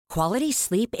Quality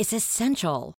sleep is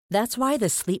essential. That's why the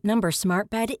Sleep Number Smart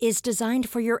Bed is designed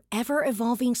for your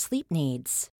ever-evolving sleep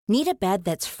needs. Need a bed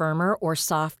that's firmer or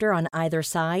softer on either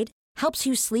side? Helps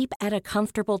you sleep at a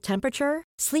comfortable temperature?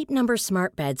 Sleep Number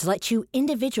Smart Beds let you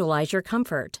individualize your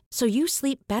comfort, so you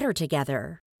sleep better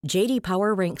together. J.D.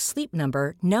 Power ranks Sleep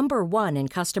Number number 1 in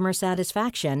customer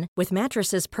satisfaction with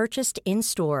mattresses purchased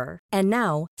in-store. And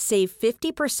now, save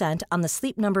 50% on the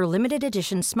Sleep Number Limited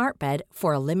Edition Smart Bed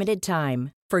for a limited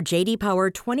time. For J.D. Power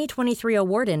 2023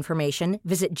 award information,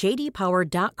 visit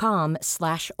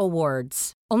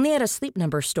jdpower.com/awards. Only at a Sleep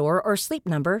Number store or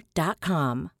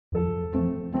sleepnumber.com.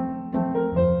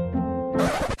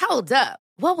 Hold up.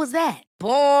 What was that?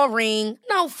 Boring.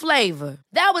 No flavor.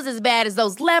 That was as bad as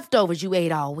those leftovers you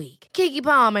ate all week. Keke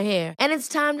Palmer here, and it's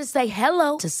time to say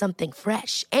hello to something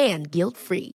fresh and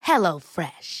guilt-free. Hello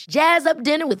Fresh. Jazz up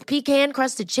dinner with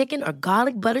pecan-crusted chicken or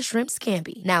garlic butter shrimp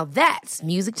scampi. Now that's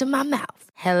music to my mouth.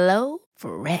 Hello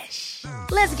Fresh.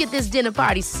 Let's get this dinner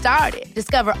party started.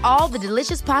 Discover all the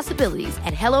delicious possibilities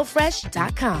at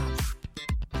hellofresh.com.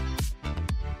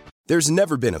 There's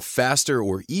never been a faster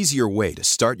or easier way to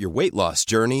start your weight loss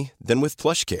journey than with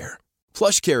PlushCare.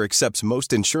 PlushCare accepts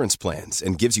most insurance plans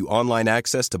and gives you online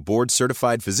access to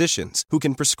board-certified physicians who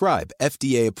can prescribe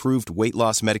FDA-approved weight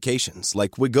loss medications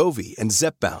like Wegovy and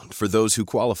Zepbound for those who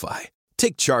qualify.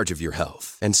 Take charge of your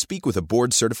health and speak with a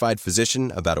board-certified physician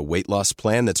about a weight loss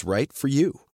plan that's right for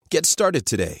you. Get started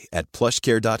today at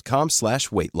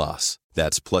plushcare.com/weight loss.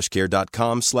 That's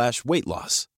plushcare.com/weight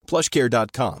loss.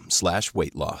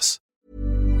 plushcare.com/weight loss.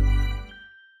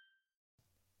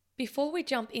 Before we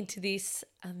jump into this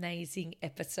amazing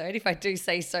episode, if I do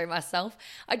say so myself,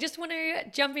 I just want to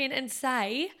jump in and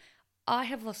say I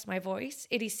have lost my voice.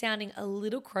 It is sounding a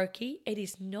little croaky. It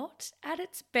is not at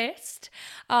its best.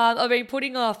 I've been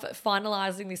putting off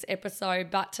finalizing this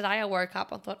episode, but today I woke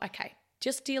up and thought, okay,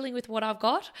 just dealing with what I've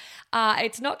got.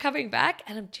 It's not coming back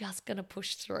and I'm just going to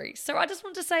push through. So I just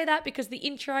want to say that because the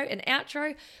intro and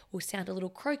outro will sound a little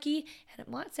croaky and it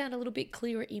might sound a little bit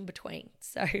clearer in between.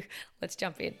 So let's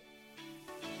jump in.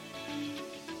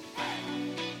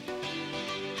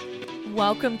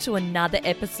 Welcome to another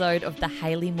episode of the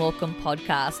Hayley Morecambe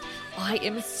podcast. I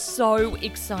am so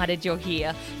excited you're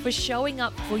here for showing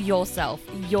up for yourself,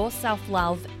 your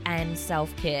self-love and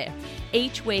self-care.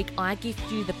 Each week, I gift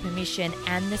you the permission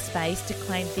and the space to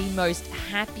claim the most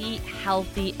happy,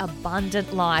 healthy,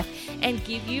 abundant life and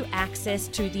give you access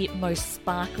to the most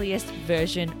sparkliest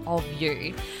version of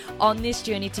you. On this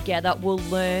journey together, we'll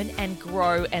learn and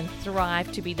grow and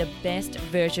thrive to be the best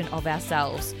version of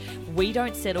ourselves. We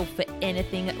don't settle for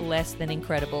anything less than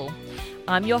incredible.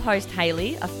 I'm your host,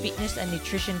 Hayley, a fitness and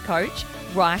nutrition coach,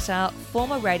 writer,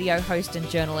 former radio host and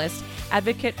journalist,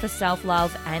 advocate for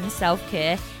self-love and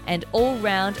self-care, and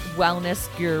all-round wellness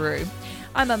guru.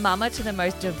 I'm a mama to the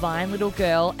most divine little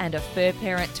girl and a fur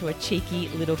parent to a cheeky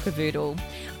little cavoodle.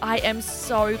 I am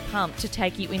so pumped to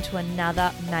take you into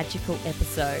another magical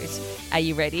episode. Are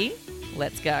you ready?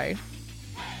 Let's go.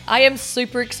 I am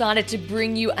super excited to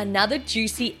bring you another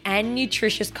juicy and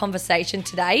nutritious conversation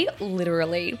today,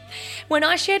 literally. When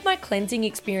I shared my cleansing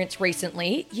experience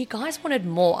recently, you guys wanted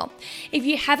more. If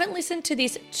you haven't listened to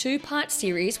this 2-part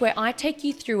series where I take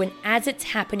you through an as it's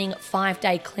happening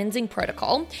 5-day cleansing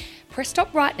protocol, press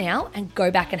stop right now and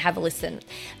go back and have a listen.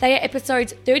 They are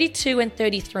episodes 32 and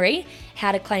 33,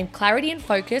 how to claim clarity and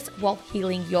focus while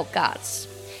healing your guts.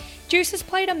 Juice has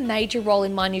played a major role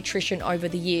in my nutrition over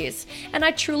the years, and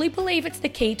I truly believe it's the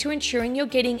key to ensuring you're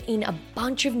getting in a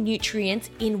bunch of nutrients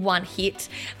in one hit,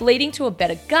 leading to a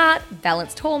better gut,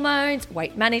 balanced hormones,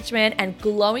 weight management, and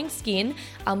glowing skin,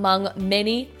 among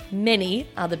many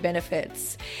other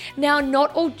benefits. Now,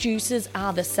 not all juices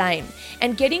are the same,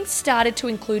 and getting started to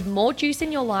include more juice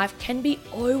in your life can be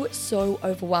oh so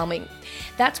overwhelming.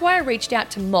 That's why I reached out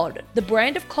to Mod, the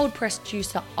brand of cold pressed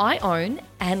juicer I own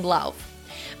and love.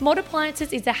 Mod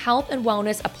Appliances is a health and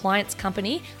wellness appliance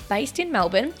company based in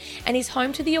Melbourne and is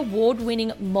home to the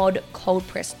award-winning Mod cold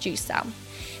pressed juicer.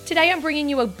 Today I'm bringing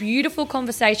you a beautiful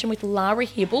conversation with Lara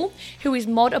Hibble, who is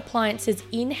Mod Appliances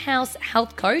in-house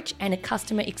health coach and a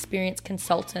customer experience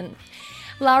consultant.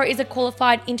 Lara is a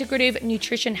qualified integrative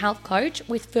nutrition health coach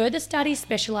with further studies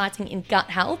specialising in gut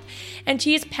health, and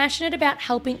she is passionate about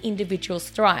helping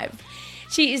individuals thrive.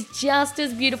 She is just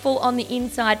as beautiful on the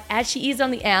inside as she is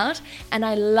on the out, and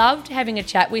I loved having a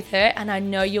chat with her, and I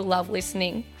know you'll love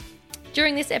listening.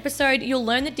 During this episode, you'll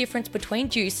learn the difference between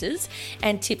juices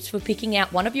and tips for picking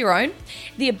out one of your own,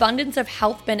 the abundance of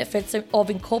health benefits of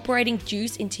incorporating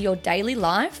juice into your daily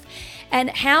life, and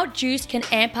how juice can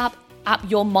amp up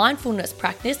your mindfulness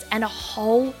practice, and a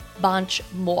whole bunch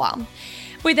more.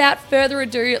 Without further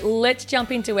ado, let's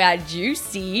jump into our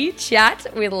juicy chat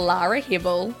with Lara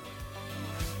Hibble.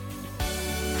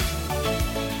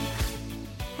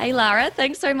 Hey Lara,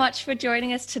 thanks so much for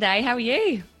joining us today. How are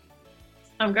you?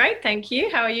 I'm great, thank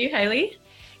you. How are you, Hayley?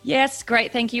 Yes,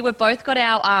 great, thank you. We've both got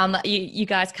our, you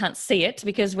guys can't see it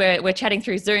because we're chatting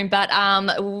through Zoom, but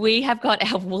we have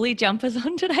got our woolly jumpers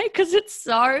on today because it's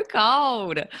so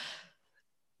cold.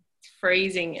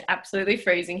 Freezing, absolutely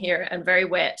freezing here and very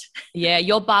wet. Yeah,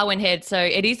 you're Barwon Head, so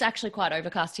it is actually quite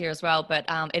overcast here as well, but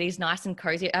it is nice and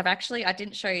cozy. I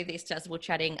didn't show you this as we were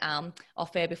chatting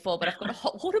off air before, but I've got a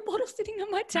hot water bottle sitting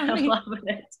on my tummy. I'm loving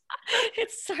it.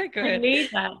 It's so good. I need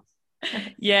that.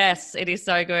 Yes, it is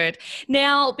so good.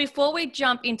 Now, before we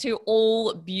jump into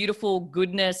all beautiful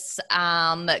goodness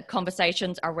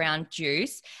conversations around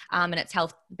juice and its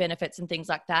health benefits and things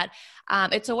like that,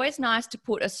 it's always nice to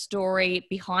put a story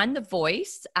behind the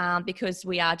voice because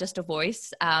we are just a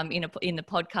voice in the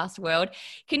podcast world.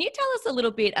 Can you tell us a little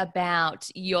bit about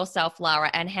yourself, Lara,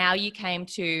 and how you came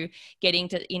to getting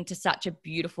into such a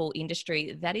beautiful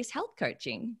industry that is health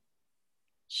coaching?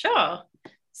 Sure.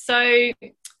 So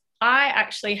I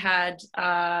actually had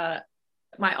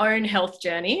my own health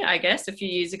journey, I guess, a few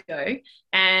years ago.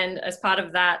 And as part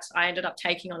of that, I ended up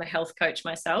taking on a health coach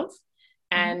myself.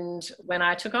 And when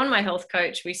I took on my health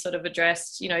coach, we sort of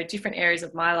addressed, different areas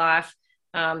of my life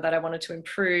that I wanted to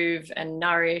improve and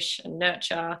nourish and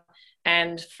nurture.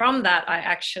 And from that, I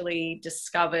actually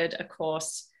discovered a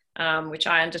course which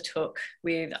I undertook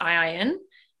with IIN,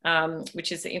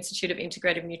 which is the Institute of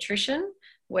Integrative Nutrition,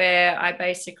 where I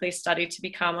basically studied to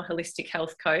become a holistic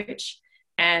health coach.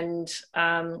 And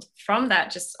from that,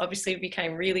 just obviously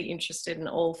became really interested in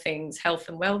all things health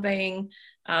and well-being.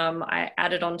 I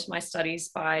added on to my studies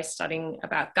by studying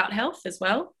about gut health as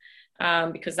well,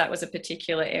 because that was a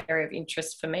particular area of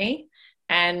interest for me.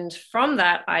 And from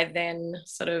that, I then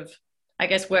sort of, I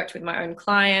guess, worked with my own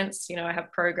clients. I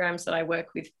have programs that I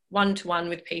work with one-to-one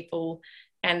with people.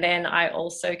 And then I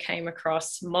also came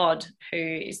across Mod, who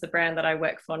is the brand that I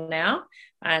work for now.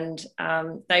 And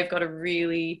they've got a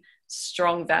really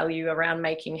strong value around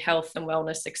making health and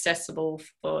wellness accessible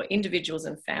for individuals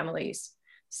and families.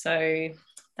 So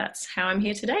that's how I'm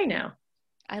here today now.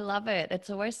 I love it. It's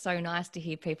always so nice to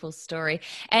hear people's story.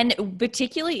 And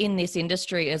particularly in this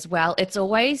industry as well, it's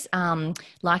always,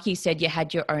 like you said, you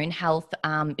had your own health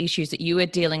issues that you were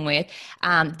dealing with.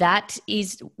 That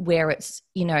is where it's,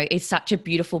 it's such a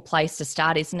beautiful place to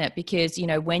start, isn't it? Because,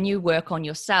 when you work on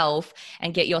yourself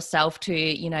and get yourself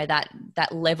to, that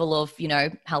level of,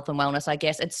 health and wellness, I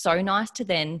guess, it's so nice to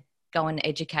then go and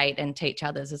educate and teach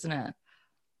others, isn't it?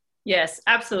 Yes,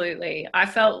 absolutely. I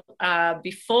felt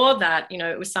before that,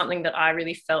 it was something that I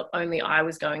really felt only I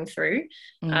was going through.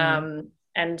 And,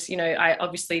 I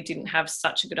obviously didn't have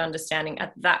such a good understanding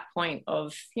at that point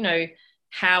of,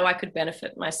 how I could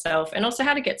benefit myself and also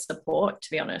how to get support,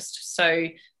 to be honest. So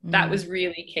that was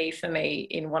really key for me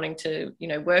in wanting to,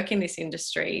 work in this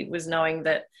industry, was knowing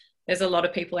that there's a lot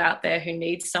of people out there who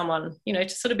need someone, to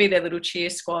sort of be their little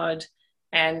cheer squad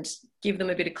and give them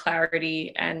a bit of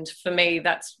clarity. And for me,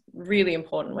 that's really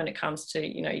important when it comes to,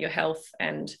 your health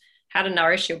and how to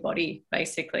nourish your body,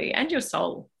 basically, and your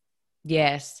soul.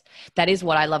 Yes, that is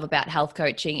what I love about health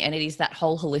coaching. And it is that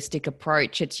whole holistic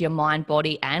approach. It's your mind,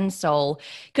 body, and soul.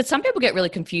 Because some people get really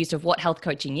confused of what health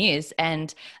coaching is.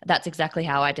 And that's exactly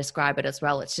how I describe it as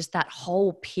well. It's just that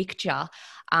whole picture.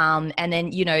 And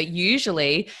then,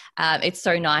 usually it's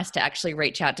so nice to actually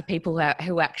reach out to people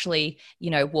who actually,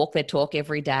 walk their talk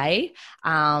every day,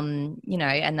 and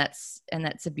that's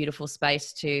a beautiful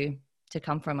space to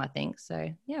come from, I think.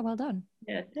 So, yeah, well done.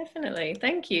 Yeah, definitely.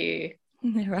 Thank you.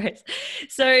 Right.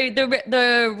 So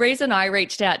the reason I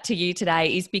reached out to you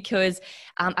today is because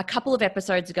a couple of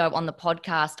episodes ago on the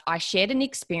podcast, I shared an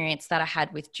experience that I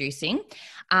had with juicing.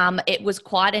 It was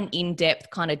quite an in-depth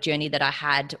kind of journey that I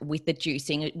had with the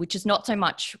juicing, which is not so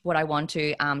much what I want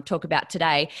to talk about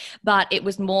today, but it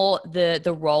was more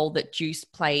the role that juice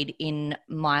played in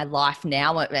my life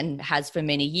now and has for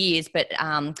many years. But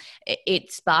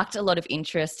it sparked a lot of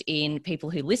interest in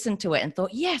people who listened to it and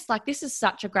thought, yes, like this is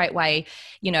such a great way,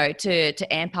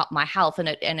 to amp up my health. And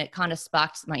it kind of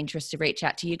sparked my interest to reach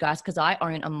out to you guys because I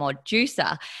own a Mod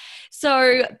juicer.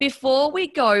 So before we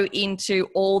go into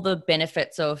all the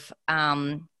benefits of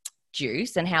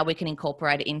juice and how we can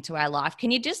incorporate it into our life,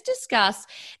 can you just discuss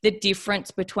the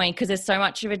difference between, because there's so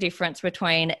much of a difference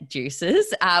between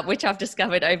juices, which I've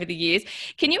discovered over the years.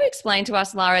 Can you explain to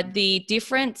us, Lara, the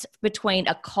difference between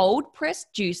a cold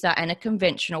pressed juicer and a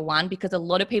conventional one? Because a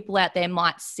lot of people out there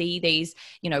might see these,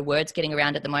 words getting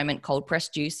around at the moment, cold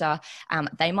pressed juicer.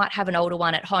 They might have an older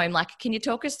one at home. Like, can you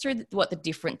talk us through what the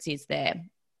difference is there?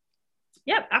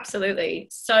 Yep, absolutely.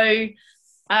 So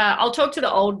I'll talk to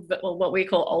the old, or what we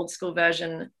call old school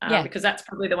version, because that's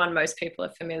probably the one most people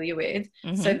are familiar with.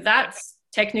 So that's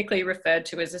technically referred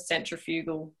to as a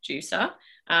centrifugal juicer.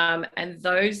 And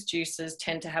those juicers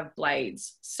tend to have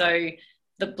blades. So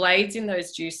the blades in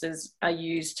those juicers are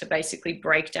used to basically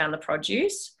break down the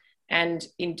produce. And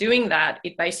in doing that,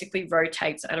 it basically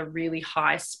rotates at a really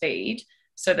high speed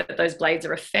so that those blades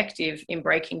are effective in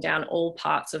breaking down all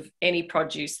parts of any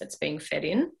produce that's being fed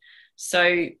in.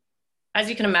 So as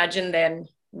you can imagine, then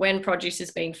when produce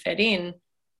is being fed in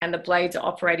and the blades are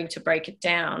operating to break it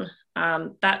down,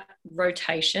 that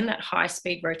rotation, that high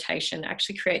speed rotation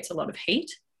actually creates a lot of heat.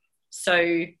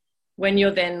 So when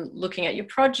you're then looking at your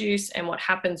produce and what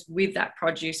happens with that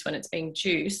produce when it's being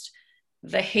juiced,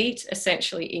 the heat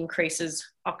essentially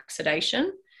increases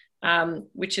oxidation,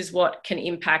 which is what can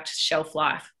impact shelf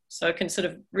life. So it can sort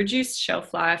of reduce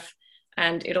shelf life,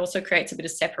 and it also creates a bit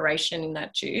of separation in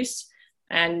that juice.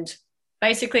 And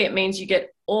basically it means you get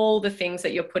all the things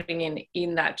that you're putting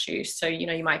in that juice. So, you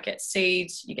know, you might get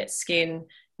seeds, you get skin,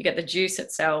 you get the juice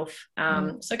itself.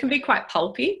 So it can be quite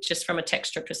pulpy just from a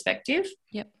texture perspective.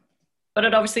 Yep. But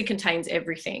it obviously contains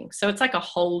everything. So it's like a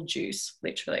whole juice,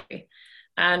 literally.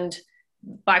 And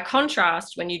by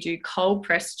contrast, when you do cold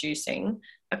press juicing,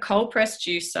 a cold press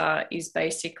juicer is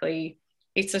basically,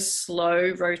 it's a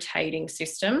slow rotating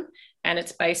system, and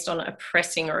it's based on a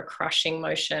pressing or a crushing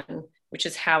motion, which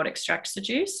is how it extracts the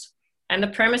juice. And the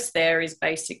premise there is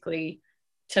basically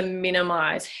to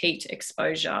minimize heat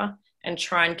exposure and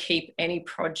try and keep any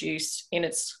produce in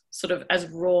its sort of as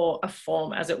raw a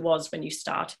form as it was when you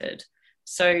started.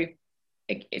 So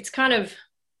it's kind of,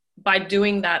 by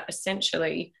doing that,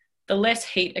 essentially, the less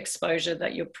heat exposure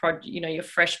that your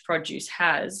fresh produce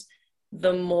has,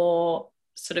 the more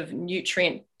sort of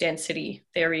nutrient density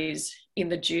there is in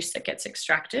the juice that gets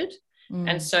extracted.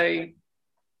 And so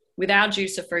with our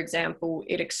juicer, for example,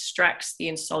 it extracts the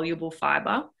insoluble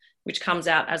fiber, which comes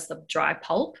out as the dry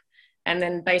pulp. And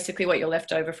then basically what you're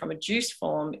left over from a juice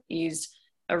form is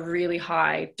a really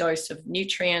high dose of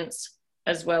nutrients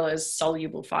as well as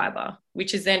soluble fiber,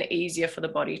 which is then easier for the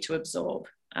body to absorb.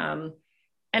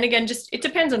 And again, just it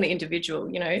depends on the individual.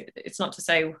 You know, it's not to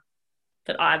say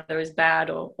that either is bad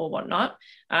or whatnot.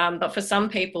 But for some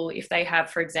people, if they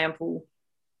have, for example,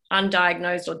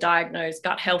 undiagnosed or diagnosed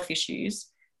gut health issues,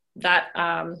 that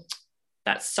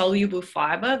soluble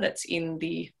fiber that's in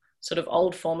the sort of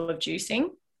old form of juicing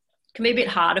can be a bit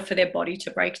harder for their body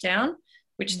to break down,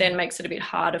 which then makes it a bit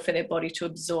harder for their body to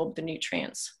absorb the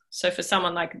nutrients. So for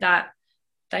someone like that,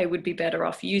 they would be better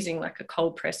off using like a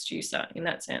cold press juicer in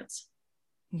that sense.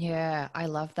 Yeah, I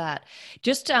love that.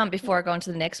 Just before I go on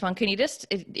to the next one, can you just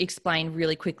explain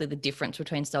really quickly the difference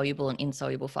between soluble and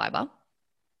insoluble fiber?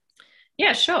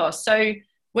 Yeah, sure. So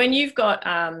when you've got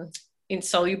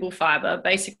insoluble fiber,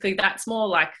 basically that's more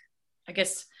like, I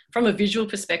guess, from a visual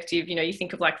perspective, you know, you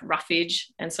think of like roughage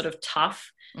and sort of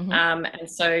tough. And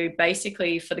so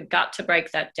basically for the gut to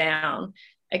break that down,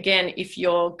 again, if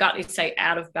your gut is, say,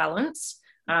 out of balance,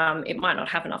 it might not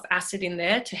have enough acid in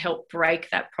there to help break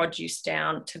that produce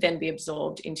down to then be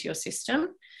absorbed into your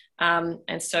system.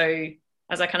 And so,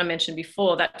 as I kind of mentioned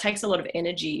before, that takes a lot of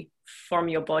energy from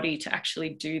your body to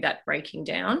actually do that breaking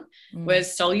down.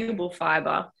 Whereas soluble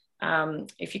fiber,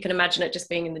 if you can imagine it just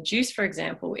being in the juice, for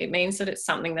example, it means that it's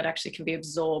something that actually can be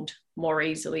absorbed more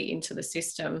easily into the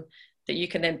system that you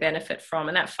can then benefit from.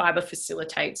 And that fiber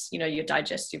facilitates, you know, your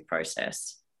digestive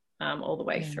process all the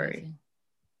way through. Amazing.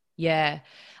 Yeah,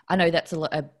 I know that's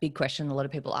a big question a lot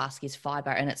of people ask is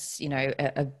fiber, and it's, you know,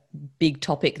 a big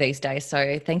topic these days.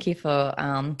 So thank you for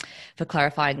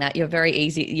clarifying that. You're very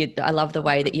easy. I love the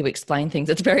way that you explain things.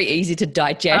 It's very easy to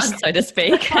digest, so to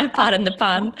speak. Pardon the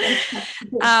pun. Yes,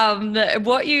 that's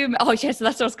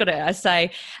what I was going to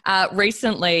say.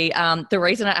 Recently, the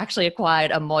reason I actually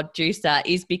acquired a mod juicer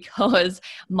is because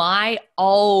my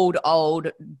old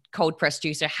cold press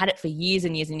juicer, had it for years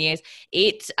and years and years.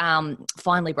 It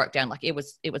finally broke down. Like it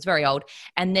was very old.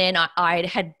 And then I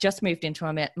had just moved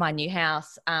into my new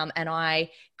house, and I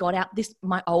got out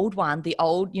my old one, the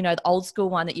old school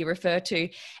one that you refer to.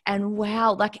 And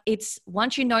wow, like it's,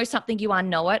 once you know something, you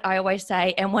unknow it, I always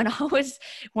say. And when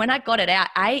I got it out,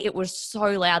 it was so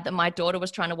loud that my daughter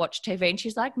was trying to watch TV and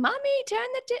she's like, "Mummy, turn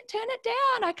it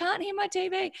down. I can't hear my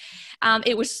TV."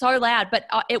 It was so loud, but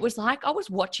it was like I was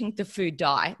watching the food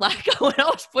die. Like when I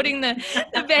was putting the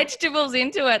vegetables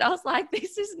into it, I was like,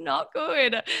 this is not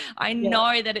good. I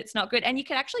know that it's not good. And you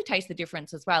can actually taste the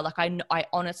difference as well. Like I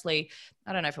honestly,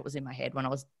 I don't know if it was in my head when I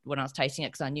was tasting it,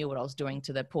 because I knew what I was doing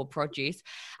to the poor produce.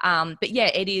 But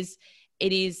yeah,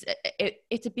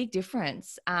 it's a big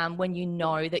difference when you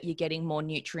know that you're getting more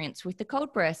nutrients with the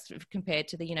cold press compared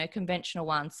to the, you know, conventional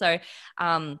one. So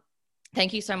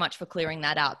thank you so much for clearing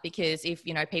that up, because if,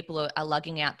 you know, people are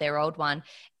lugging out their old one,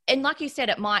 and like you said,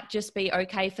 it might just be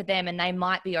okay for them, and they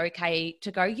might be okay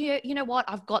to go, yeah, you know what,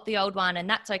 I've got the old one and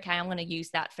that's okay. I'm going to use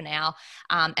that for now.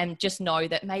 And just know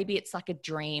that maybe it's like a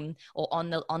dream or on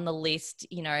the list,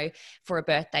 you know, for a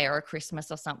birthday or a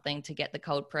Christmas or something, to get the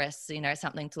cold press, you know,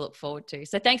 something to look forward to.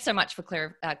 So thanks so much for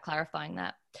clarifying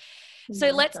that.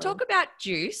 So let's talk about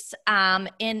juice, and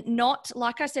not,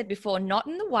 like I said before, not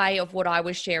in the way of what I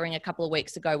was sharing a couple of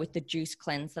weeks ago with the juice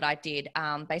cleanse that I did.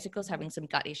 Basically, I was having some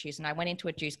gut issues and I went into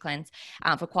a juice cleanse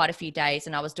for quite a few days,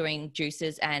 and I was doing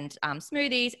juices and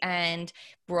smoothies and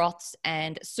broths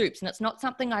and soups. And it's not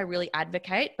something I really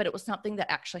advocate, but it was something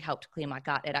that actually helped clear my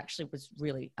gut. It actually was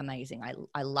really amazing.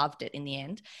 I loved it in the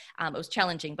end. It was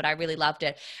challenging, but I really loved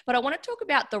it. But I want to talk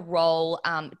about the role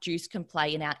juice can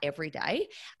play in our everyday,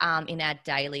 in our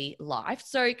daily life.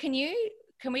 So can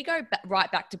we go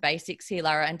right back to basics here,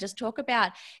 Lara, and just talk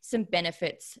about some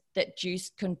benefits that juice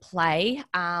can play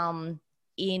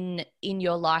in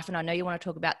your life? And I know you want to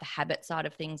talk about the habit side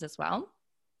of things as well.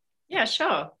 Yeah,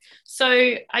 sure.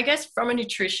 So I guess from a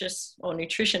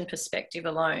nutrition perspective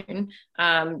alone,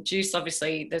 juice,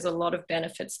 obviously, there's a lot of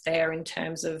benefits there in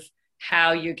terms of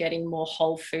how you're getting more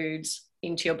whole foods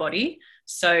into your body.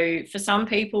 So for some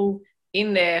people,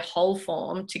 in their whole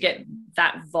form, to get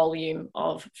that volume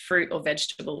of fruit or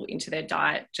vegetable into their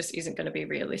diet just isn't going to be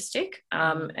realistic.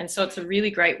 And so it's a really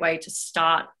great way to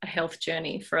start a health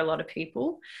journey for a lot of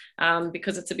people,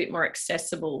 because it's a bit more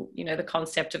accessible, you know, the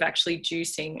concept of actually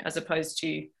juicing as opposed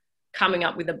to coming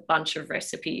up with a bunch of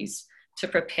recipes to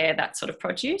prepare that sort of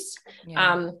produce.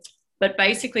 Yeah. But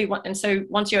basically, and so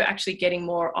once you're actually getting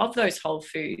more of those whole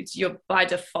foods, by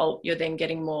default, you're then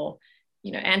getting more,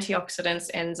 you know,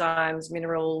 antioxidants, enzymes,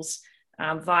 minerals,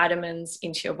 vitamins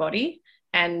into your body.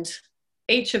 And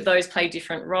each of those play a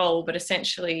different role, but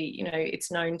essentially, you know,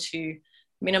 it's known to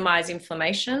minimize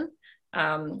inflammation.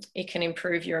 It can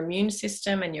improve your immune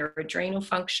system and your adrenal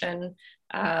function.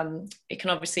 It can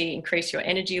obviously increase your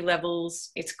energy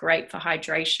levels. It's great for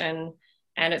hydration,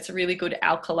 and it's a really good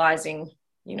alkalizing,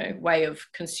 you know, way of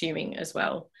consuming as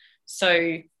well.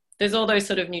 So there's all those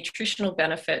sort of nutritional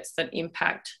benefits that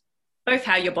impact both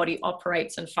how your body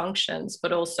operates and functions,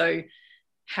 but also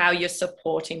how you're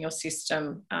supporting your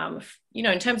system. You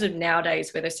know, in terms of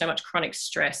nowadays where there's so much chronic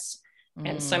stress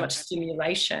and so much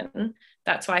stimulation,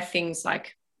 that's why things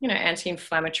like, you know,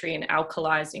 anti-inflammatory and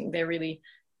alkalizing, they're really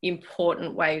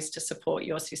important ways to support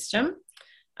your system.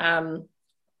 And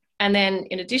then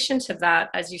in addition to that,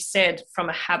 as you said, from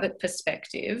a habit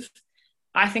perspective,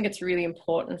 I think it's really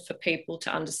important for people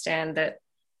to understand that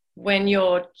when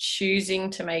you're choosing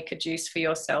to make a juice for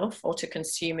yourself or to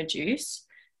consume a juice,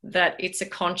 that it's a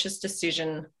conscious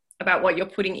decision about what you're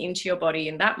putting into your body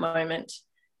in that moment,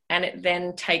 and it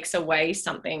then takes away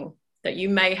something that you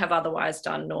may have otherwise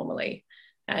done normally.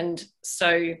 And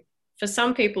so for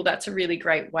some people, that's a really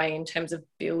great way in terms of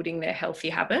building their healthy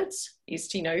habits, is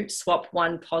to, you know, swap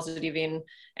one positive in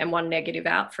and one negative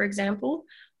out, for example.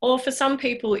 Or for some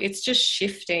people, it's just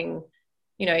shifting.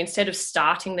 You know, instead of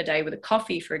starting the day with a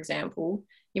coffee, for example,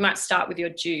 you might start with your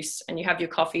juice and you have your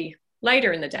coffee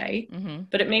later in the day. Mm-hmm.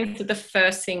 But it means that the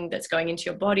first thing that's going into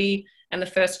your body and the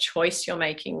first choice you're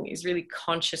making is really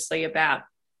consciously about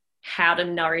how to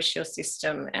nourish your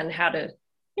system and how to,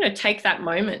 you know, take that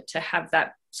moment to have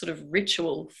that sort of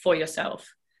ritual for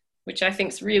yourself, which I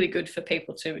think is really good for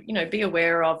people to, you know, be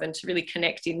aware of and to really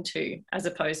connect into, as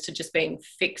opposed to just being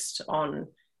fixed on,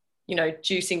 you know,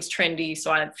 juicing's trendy,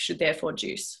 so I should therefore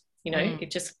juice. You know, it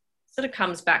just sort of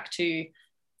comes back to,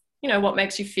 you know, what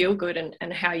makes you feel good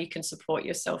and how you can support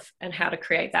yourself and how to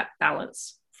create that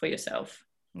balance for yourself.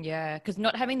 Yeah, because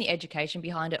not having the education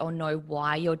behind it or know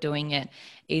why you're doing it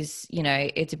is, you know,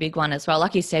 it's a big one as well.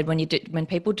 Like you said, when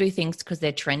people do things because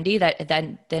they're trendy,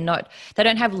 they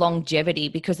don't have longevity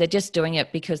because they're just doing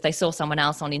it because they saw someone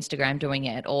else on Instagram doing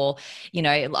it. Or, you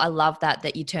know, I love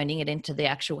that you're turning it into the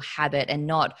actual habit and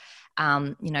not,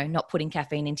 you know, not putting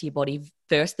caffeine into your body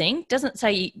first thing.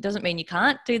 Doesn't mean you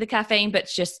can't do the caffeine, but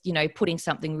it's just, you know, putting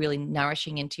something really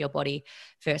nourishing into your body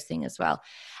first thing as well.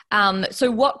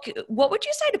 So what would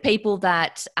you say to people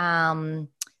that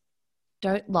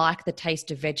don't like the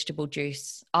taste of vegetable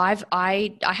juice? I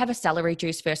have a celery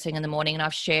juice first thing in the morning, and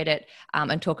I've shared it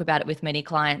and talk about it with many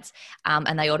clients,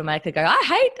 and they automatically go,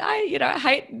 I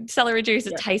hate celery juice.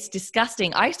 It tastes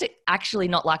disgusting. I used to actually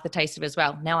not like the taste of it as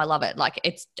well. Now I love it.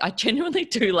 I genuinely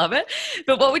do love it.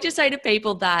 But what would you say to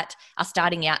people that are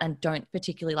starting out and don't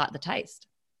particularly like the taste?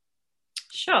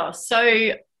 Sure.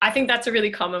 So I think that's a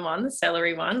really common one, the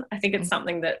celery one. I think it's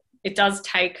something that it does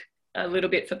take a little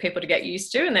bit for people to get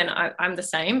used to. And then I'm the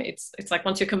same. It's like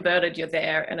once you're converted, you're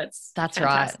there, and that's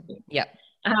fantastic. Right. Yep.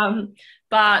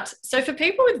 But so for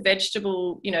people with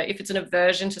vegetable, if it's an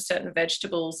aversion to certain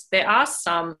vegetables, there are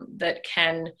some that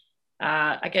can,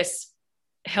 I guess,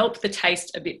 help the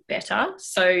taste a bit better.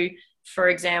 So for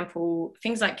example,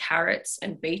 things like carrots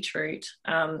and beetroot,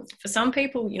 for some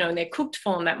people, in their cooked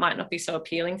form, that might not be so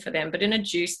appealing for them, but in a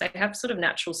juice, they have sort of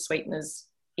natural sweeteners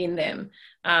in them.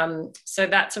 So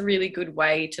that's a really good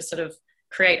way to sort of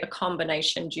create a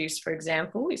combination juice, for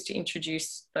example, is to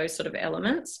introduce those sort of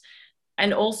elements.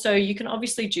 And also you can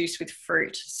obviously juice with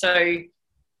fruit. So,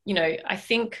 I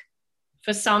think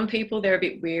for some people, they're a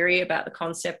bit weary about the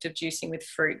concept of juicing with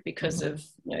fruit because of,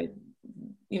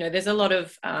 there's a lot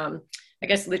of, I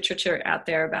guess, literature out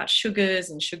there about sugars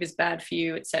and sugar's bad for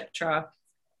you, etc.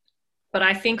 But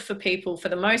I think for people, for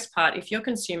the most part, if you're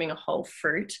consuming a whole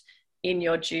fruit in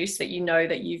your juice that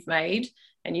that you've made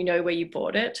and where you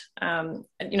bought it, and,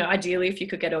 ideally if you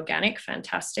could get organic,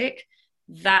 fantastic.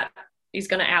 That is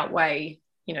going to outweigh,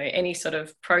 any sort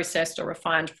of processed or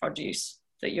refined produce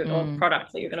or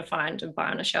product that you're going to find and buy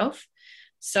on a shelf.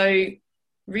 So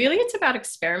really it's about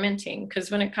experimenting,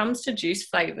 because when it comes to juice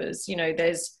flavors,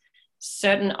 there's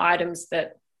certain items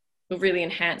that will really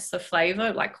enhance the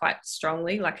flavor, like quite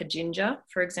strongly, like a ginger,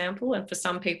 for example. And for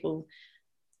some people,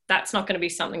 that's not going to be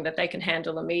something that they can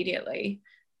handle immediately.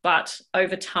 But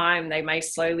over time, they may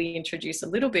slowly introduce a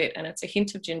little bit, and it's a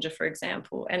hint of ginger, for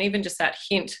example. And even just that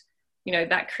hint,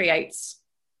 that creates,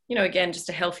 again, just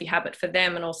a healthy habit for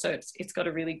them. And also it's got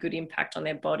a really good impact on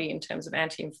their body in terms of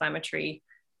anti-inflammatory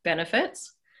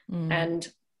benefits. And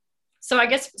so I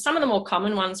guess some of the more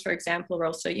common ones, for example, are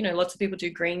also, lots of people do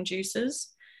green juices.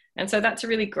 And so that's a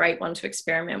really great one to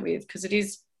experiment with, because it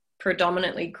is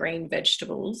predominantly green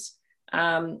vegetables.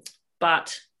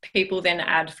 But people then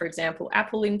add, for example,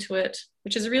 apple into it,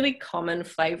 which is a really common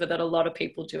flavor that a lot of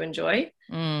people do enjoy.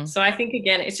 So I think,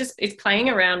 again, it's playing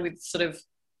around with sort of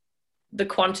the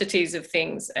quantities of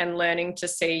things and learning to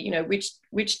see,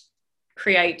 which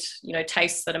create,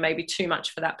 tastes that are maybe too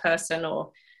much for that person,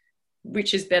 or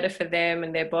which is better for them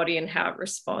and their body and how it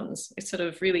responds. It's sort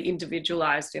of really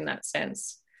individualized in that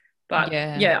sense. But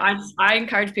I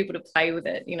encourage people to play with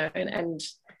it, and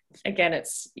again,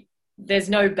 there's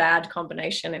no bad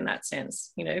combination in that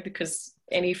sense, because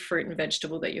any fruit and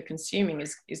vegetable that you're consuming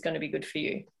is going to be good for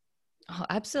you. Oh,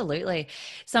 absolutely.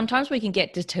 Sometimes we can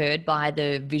get deterred by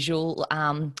the visual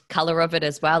color of it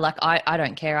as well. Like I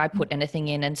don't care. I put anything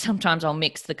in, and sometimes I'll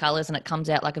mix the colors and it comes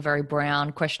out like a very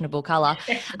brown, questionable color.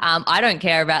 I don't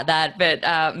care about that,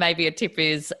 but maybe a tip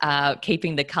is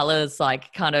keeping the colors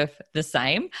like kind of the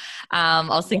same. I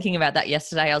was thinking about that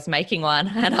yesterday. I was making one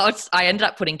and I ended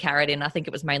up putting carrot in. I think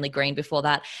it was mainly green before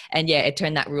that. And yeah, it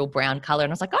turned that real brown color.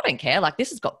 And I was like, I don't care. Like,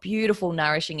 this has got beautiful,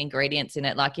 nourishing ingredients in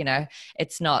it. Like,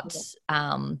 it's not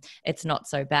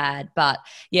so bad. But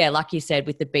yeah, like you said,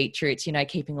 with the beetroots,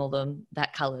 keeping all them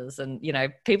that colors, and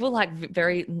people like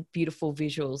very beautiful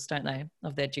visuals, don't they,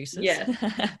 of their juices? Yeah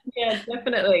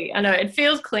Definitely. I know it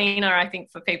feels cleaner, I think,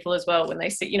 for people as well when they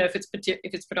see, if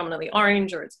it's predominantly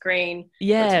orange or it's green, or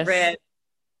it's red,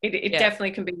 it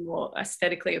definitely can be more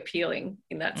aesthetically appealing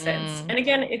in that sense. And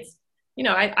again, it's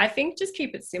I think just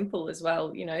keep it simple as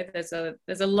well. There's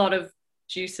a lot of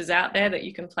juices out there that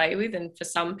you can play with, and for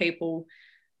some people,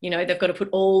 they've got to put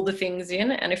all the things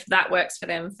in, and if that works for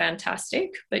them,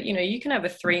 fantastic. But you can have a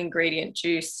 3-ingredient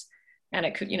juice, and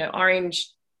it could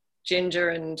orange, ginger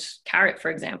and carrot,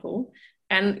 for example,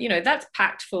 and that's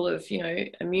packed full of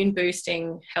immune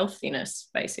boosting healthiness,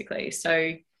 basically. So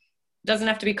it doesn't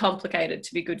have to be complicated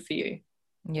to be good for you.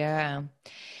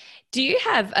 Do you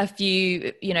have a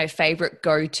few, favorite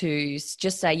go-tos?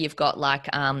 Just say you've got like,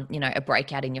 a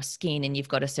breakout in your skin and you've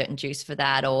got a certain juice for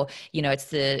that, or, it's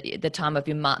the time of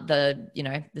your month,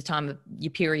 the time of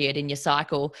your period in your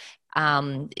cycle,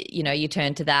 you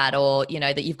turn to that, or,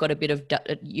 that you've got a bit of,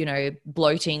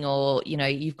 bloating, or,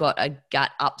 you've got a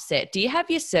gut upset. Do you have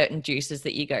your certain juices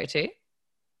that you go to?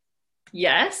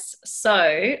 Yes.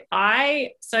 So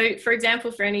for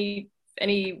example, for any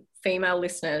female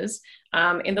listeners,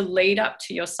 in the lead up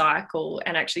to your cycle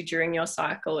and actually during your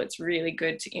cycle, it's really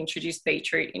good to introduce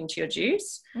beetroot into your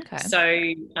juice. Okay. So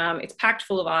it's packed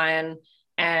full of iron,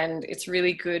 and it's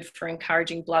really good for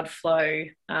encouraging blood flow,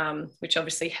 which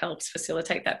obviously helps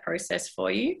facilitate that process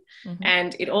for you.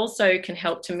 And it also can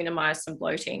help to minimize some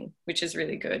bloating, which is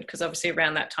really good, because obviously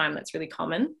around that time, that's really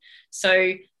common.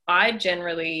 So I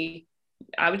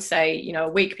would say, a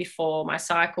week before my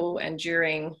cycle and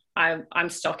during, I'm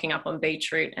stocking up on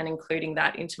beetroot and including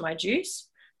that into my juice.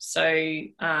 So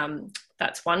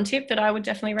that's one tip that I would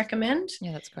definitely recommend.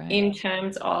 Yeah, that's great. In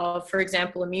terms of, for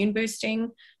example, immune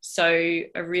boosting. So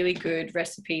a really good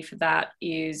recipe for that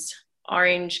is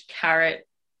orange, carrot,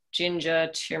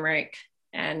 ginger, turmeric,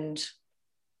 and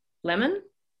lemon.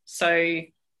 So,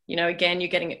 you know, again, you're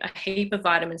getting a heap of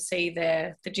vitamin C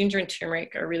there. The ginger and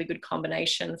turmeric are a really good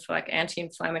combination for like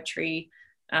anti-inflammatory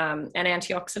and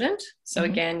antioxidant. So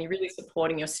again, you're really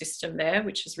supporting your system there,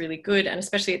 which is really good. And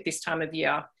especially at this time of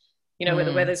year, you know, where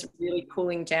the weather's really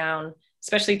cooling down,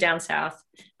 especially down south,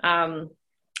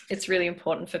 it's really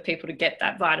important for people to get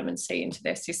that vitamin C into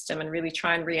their system and really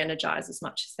try and re-energize as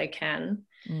much as they can.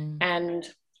 And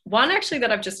one actually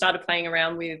that I've just started playing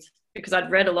around with, because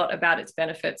I'd read a lot about its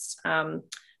benefits,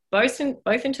 both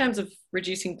in terms of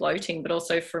reducing bloating, but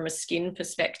also from a skin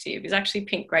perspective, is actually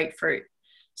pink grapefruit.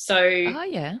 So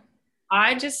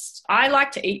I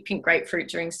like to eat pink grapefruit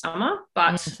during summer,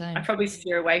 but I probably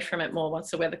steer away from it more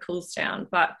once the weather cools down.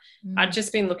 But I've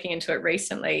just been looking into it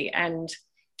recently, and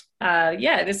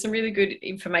there's some really good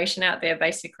information out there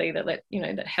basically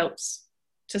that helps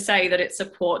to say that it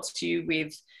supports you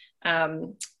with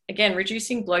again,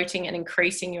 reducing bloating and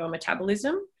increasing your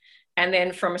metabolism. And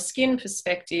then from a skin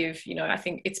perspective, you know, I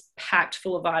think it's packed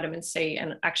full of vitamin C,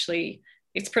 and actually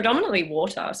it's predominantly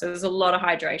water. So there's a lot of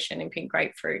hydration in pink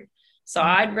grapefruit. So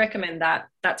I'd recommend that.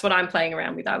 That's what I'm playing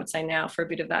around with, I would say, now, for a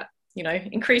bit of that, you know,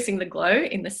 increasing the glow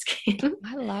in the skin.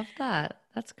 I love that.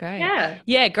 That's great.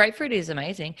 Yeah. Grapefruit is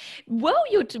amazing. While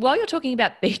you're talking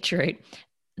about beetroot,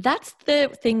 that's the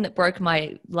thing that broke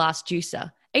my last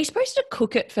juicer. Are you supposed to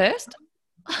cook it first?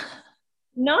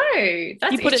 No,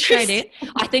 that's you put it straight in.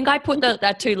 I think I put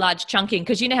that too large chunk in,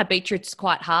 because you know how beetroot's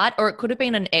quite hard, or it could have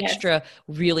been an extra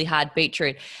really hard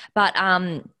beetroot. But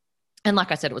and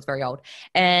like I said, it was very old,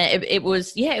 and it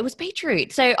was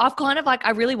beetroot. So I've kind of like, I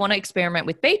really want to experiment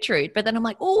with beetroot, but then I'm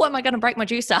like, oh, am I going to break my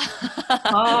juicer?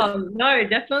 Oh no,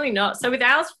 definitely not. So with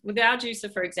our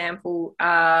juicer, for example,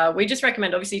 we just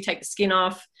recommend obviously take the skin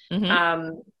off.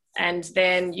 And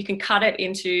then you can cut it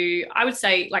into, I would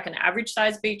say, like an average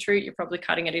size beetroot, you're probably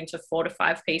cutting it into 4 to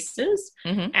 5 pieces.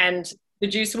 And the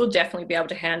juicer will definitely be able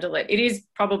to handle it. It is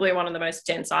probably one of the most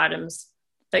dense items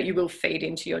that you will feed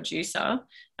into your juicer.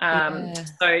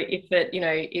 So if it, you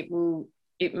know,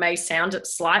 it may sound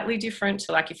slightly different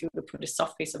to like if you were to put a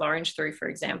soft piece of orange through, for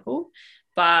example,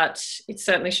 but it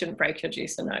certainly shouldn't break your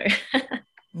juicer, no.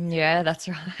 Yeah, that's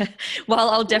right. Well,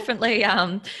 I'll definitely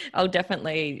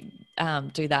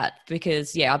do that,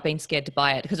 because I've been scared to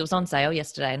buy it because it was on sale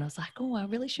yesterday, and I was like, oh, I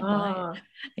really should buy it.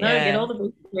 No, get all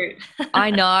the beetroot. I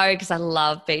know, because I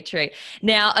love beetroot.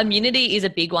 Now, immunity is a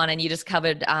big one, and you just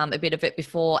covered a bit of it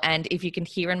before. And if you can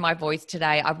hear in my voice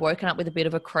today, I've woken up with a bit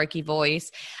of a croaky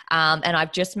voice, and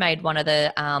I've just made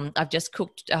I've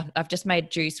just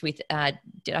made juice with, I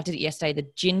did it yesterday, the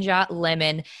ginger,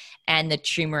 lemon, and the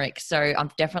turmeric. So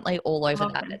I'm definitely all over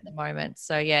that at the moment.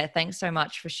 So yeah, thanks so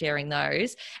much for sharing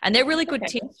those. And they're really good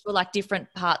tips for like different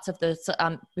parts of the,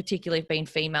 particularly being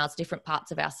females, different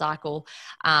parts of our cycle.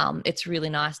 It's really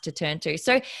nice to turn to.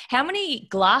 So how many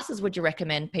glasses would you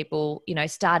recommend people, you know,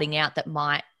 starting out that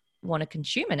might want to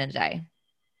consume in a day?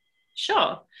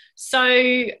 Sure. So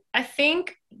I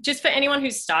think just for anyone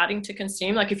who's starting to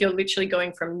consume, like if you're literally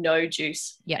going from no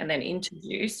juice and then into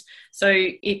juice, so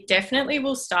it definitely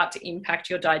will start to impact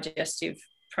your digestive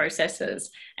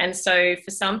processes. And so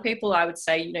for some people, I would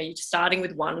say, you know, you're starting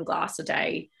with 1 glass a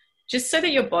day, just so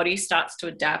that your body starts to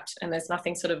adapt and there's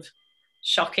nothing sort of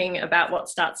shocking about what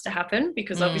starts to happen,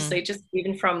 because obviously just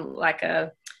even from like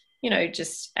a, you know,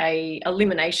 just a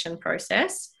elimination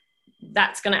process,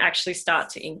 that's going to actually start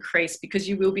to increase, because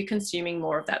you will be consuming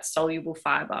more of that soluble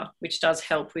fiber, which does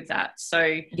help with that.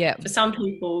 So for some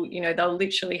people, you know, they'll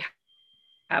literally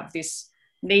have this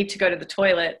need to go to the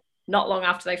toilet not long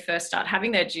after they first start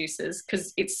having their juices,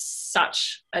 because it's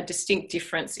such a distinct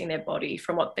difference in their body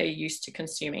from what they're used to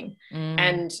consuming.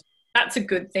 And that's a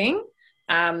good thing,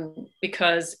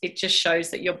 because it just shows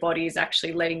that your body is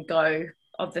actually letting go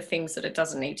of the things that it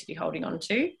doesn't need to be holding on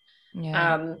to.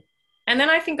 And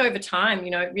then I think over time,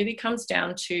 you know, it really comes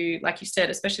down to, like you said,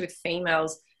 especially with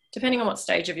females, depending on what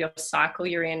stage of your cycle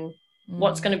you're in,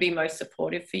 what's going to be most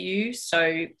supportive for you.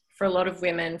 So for a lot of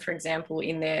women, for example,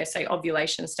 in their, say,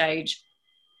 ovulation stage,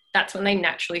 that's when they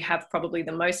naturally have probably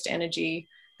the most energy.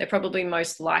 They're probably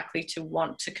most likely to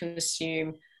want to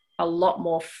consume a lot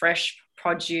more fresh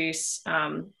produce,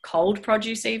 cold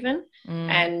produce even.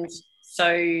 And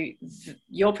so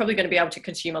you're probably going to be able to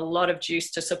consume a lot of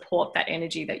juice to support that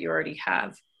energy that you already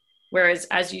have. Whereas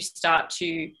as you start to,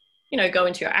 you know, go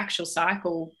into your actual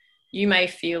cycle, you may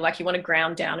feel like you want to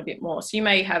ground down a bit more. So you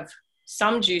may have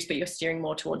some juice, but you're steering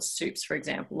more towards soups, for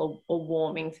example, or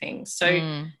warming things. So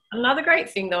another great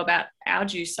thing though about our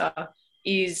juicer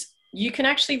is you can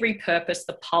actually repurpose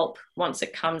the pulp once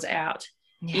it comes out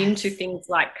into things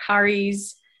like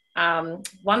curries.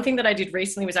 One thing that I did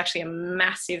recently was actually a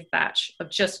massive batch of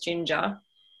just ginger,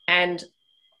 and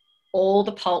all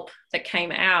the pulp that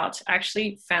came out, I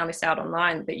actually found this out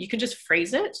online, that you can just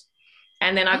freeze it.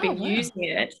 And then I've been using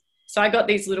it. So I got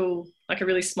these little, like a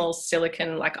really small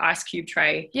silicone, like ice cube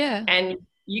tray. Yeah. And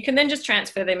you can then just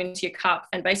transfer them into your cup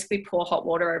and basically pour hot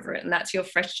water over it. And that's your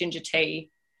fresh ginger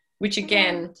tea, which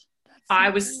again, I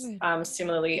was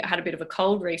similarly, I had a bit of a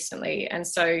cold recently. And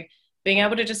so being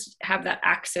able to just have that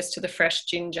access to the fresh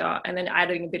ginger and then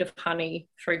adding a bit of honey,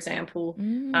 for example,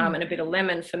 and a bit of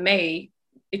lemon, for me,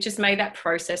 it just made that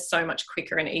process so much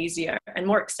quicker and easier and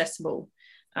more accessible.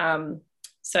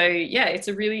 So yeah, it's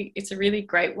a really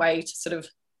great way to sort of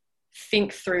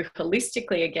think through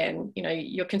holistically again. You know,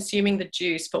 you're consuming the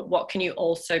juice, but what can you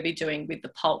also be doing with the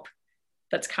pulp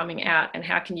that's coming out, and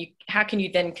how can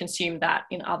you then consume that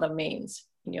in other means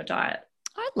in your diet?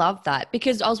 I love that,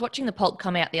 because I was watching the pulp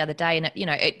come out the other day, and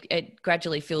it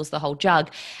gradually fills the whole jug.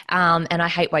 And I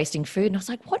hate wasting food. And I was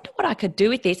like, wonder what I could do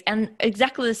with this. And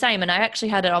exactly the same. And I actually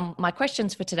had it on my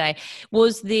questions for today,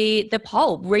 was the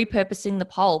pulp, repurposing the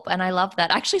pulp. And I love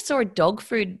that. I actually saw a dog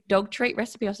treat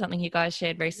recipe or something you guys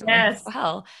shared recently. Yes.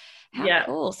 Wow. How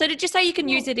cool. So did you say you can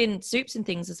use it in soups and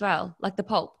things as well, like the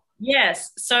pulp? Yes.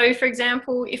 So, for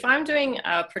example, if I'm doing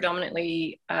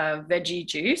predominantly veggie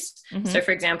juice, so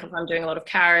for example, if I'm doing a lot of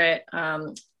carrot,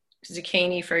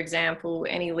 zucchini, for example,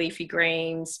 any leafy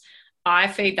greens, I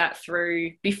feed that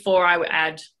through before I would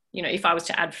add, if I was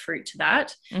to add fruit to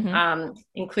that,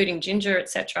 including ginger,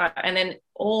 etc. And then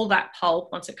all that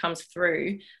pulp, once it comes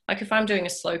through, like if I'm doing a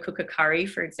slow cooker curry,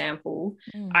 for example,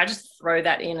 I just throw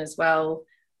that in as well.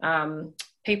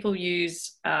 People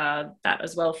use that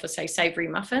as well for, say, savoury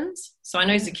muffins. So I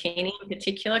know zucchini in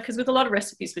particular, because with a lot of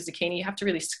recipes with zucchini, you have to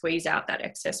really squeeze out that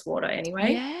excess water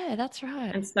anyway. Yeah, that's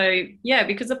right. And so, yeah,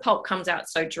 because the pulp comes out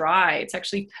so dry, it's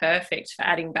actually perfect for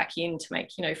adding back in to make,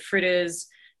 fritters,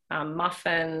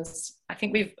 muffins. I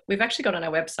think we've actually got on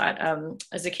our website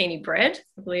a zucchini bread,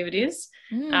 I believe it is,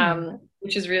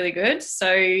 which is really good.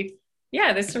 So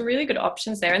yeah, there's some really good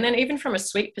options there. And then even from a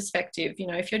sweet perspective,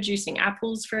 if you're juicing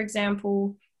apples, for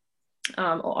example,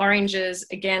 or oranges,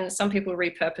 again, some people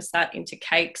repurpose that into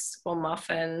cakes or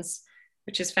muffins,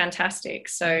 which is fantastic.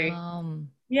 So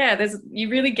yeah, you're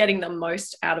really getting the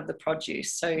most out of the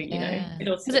produce. So, it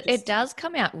also it does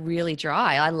come out really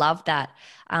dry. I love that.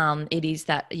 It is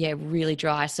that, really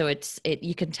dry. So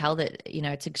you can tell that,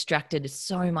 it's extracted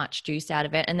so much juice out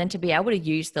of it. And then to be able to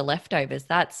use the leftovers,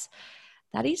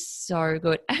 that is so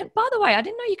good. And by the way, I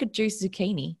didn't know you could juice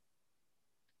zucchini.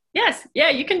 Yes. Yeah,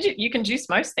 you can juice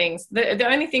most things. The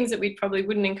only things that we probably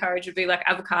wouldn't encourage would be like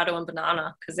avocado and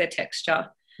banana, because their texture.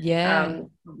 Yeah.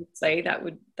 Obviously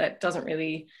that doesn't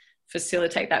really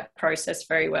facilitate that process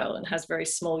very well and has very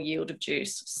small yield of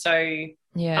juice. So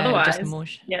otherwise, just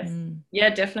mush. Yes. Yeah,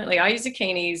 definitely. I use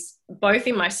zucchinis both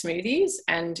in my smoothies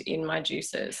and in my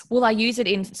juices. Well, I use it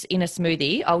in a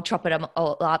smoothie. I'll chop it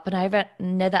all up, and I've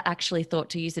never actually thought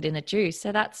to use it in a juice.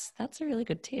 So that's a really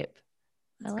good tip.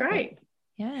 That's great.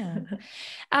 Yeah.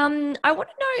 I want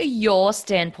to know your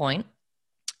standpoint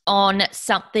on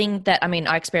something that,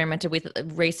 I experimented with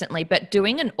recently, but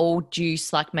doing an all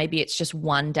juice, like maybe it's just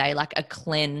one day, like a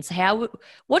cleanse.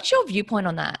 What's your viewpoint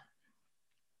on that?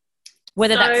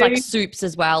 Whether that's like soups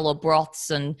as well, or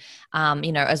broths, and,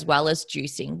 as well as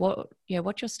juicing.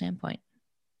 What's your standpoint?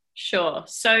 Sure.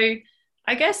 So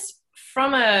I guess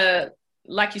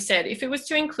like you said, if it was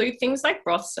to include things like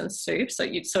broths and soups,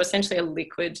 so essentially a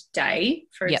liquid day,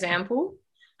 for example,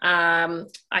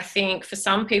 I think for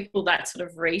some people that sort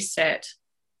of reset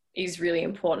is really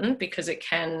important, because it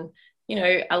can,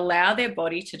 allow their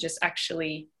body to just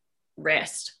actually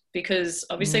rest, because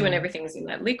obviously when everything's in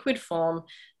that liquid form,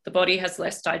 the body has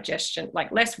less digestion,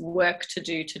 like less work to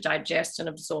do to digest and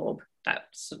absorb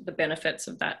the benefits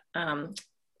of that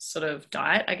sort of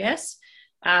diet, I guess.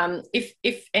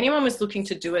 If anyone was looking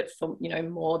to do it for,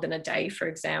 more than a day, for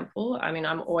example,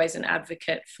 I'm always an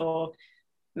advocate for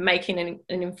making an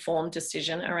informed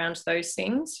decision around those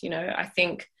things. I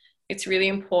think it's really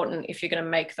important, if you're going to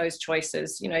make those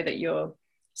choices, that you're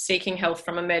seeking help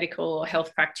from a medical or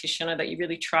health practitioner that you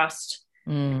really trust,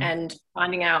 and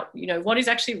finding out, what is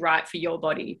actually right for your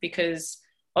body, because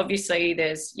obviously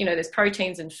there's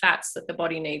proteins and fats that the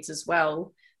body needs as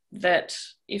well, that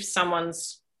if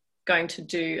someone's going to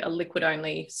do a liquid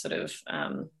only sort of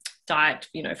diet,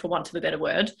 for want of a better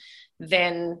word,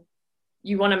 then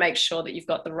you want to make sure that you've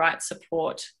got the right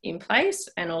support in place,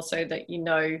 and also that,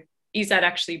 is that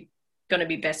actually going to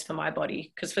be best for my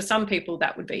body? Because for some people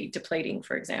that would be depleting,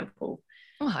 for example.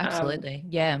 Oh, absolutely.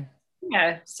 Yeah.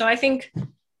 Yeah. So I think,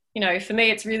 for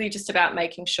me, it's really just about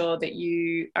making sure that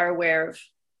you are aware of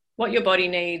what your body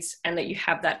needs and that you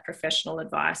have that professional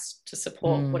advice to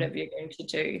support whatever you're going to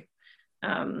do.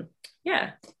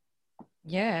 Yeah.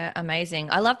 Yeah,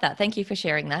 amazing. I love that. Thank you for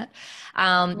sharing that.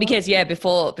 Because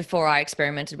before I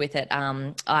experimented with it,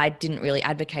 I didn't really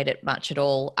advocate it much at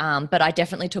all. But I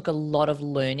definitely took a lot of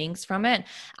learnings from it.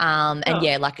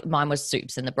 Like mine was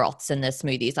soups and the broths and the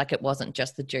smoothies. Like it wasn't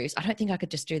just the juice. I don't think I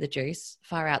could just do the juice.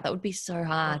 Far out. That would be so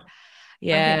hard.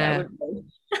 Yeah.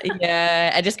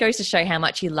 Yeah. It just goes to show how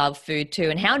much you love food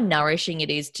too, and how nourishing it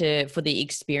is for the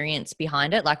experience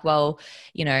behind it. Like,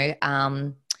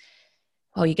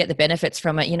 you get the benefits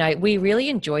from it. We really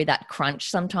enjoy that crunch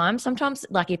sometimes. Sometimes,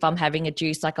 like if I'm having a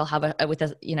juice, like I'll have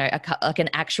like an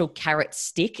actual carrot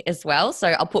stick as well. So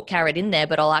I'll put carrot in there,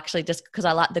 but I'll actually, just because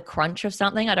I like the crunch of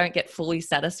something, I don't get fully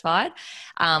satisfied.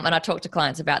 And I talk to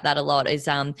clients about that a lot, is,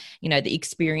 the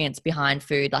experience behind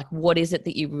food. Like, what is it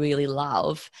that you really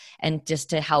love? And just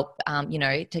to help,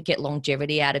 to get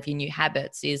longevity out of your new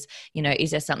habits is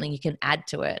there something you can add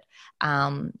to it,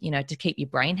 to keep your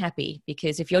brain happy?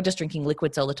 Because if you're just drinking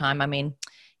liquids all the time, I mean,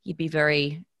 you'd be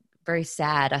very, very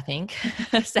sad, I think.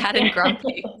 Sad and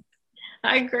grumpy.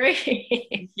 I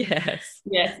agree. Yes.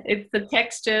 Yes. It's the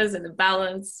textures and the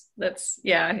balance.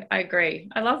 I agree.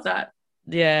 I love that.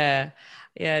 Yeah.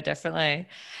 Yeah, definitely.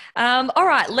 All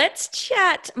right. Let's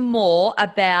chat more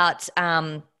about,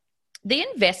 the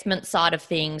investment side of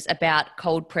things, about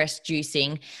cold press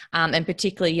juicing, and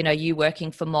particularly, you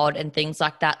working for Mod and things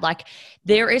like that. Like,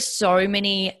 there is so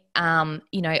many,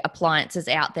 appliances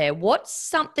out there. What's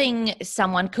something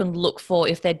someone can look for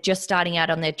if they're just starting out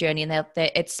on their journey and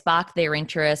it sparked their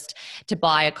interest to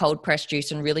buy a cold press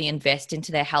juice and really invest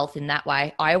into their health in that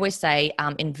way? I always say,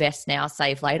 invest now,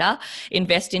 save later.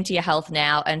 Invest into your health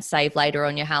now and save later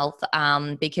on your health,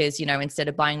 because, instead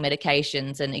of buying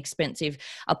medications and expensive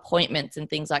appointments and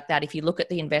things like that, if you look at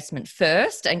the investment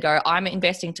first and go, I'm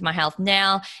investing to my health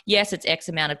now. Yes, it's X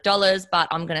amount of dollars, but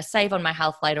I'm going to save on my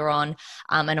health later on.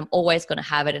 And I'm always going to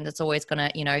have it, and it's always going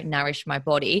to, nourish my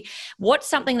body. What's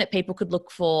something that people could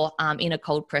look for in a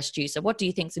cold press juicer? What do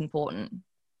you think is important?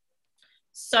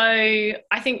 So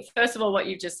I think, first of all, what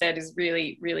you've just said is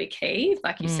really, really key.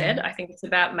 Like you said, I think it's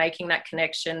about making that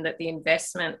connection that the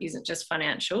investment isn't just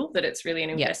financial, that it's really an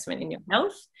investment in your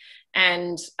health.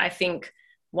 And I think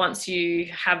once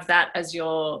you have that as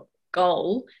your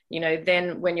goal,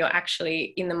 then when you're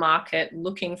actually in the market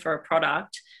looking for a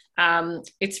product,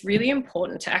 it's really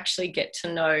important to actually get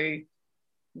to know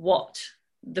what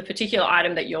the particular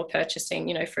item that you're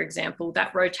purchasing, for example,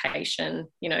 that rotation,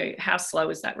 how slow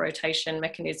is that rotation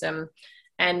mechanism?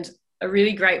 And a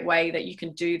really great way that you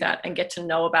can do that and get to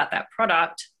know about that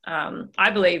product,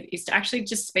 I believe, is to actually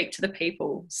just speak to the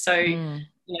people. So,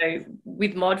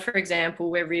 with Mod, for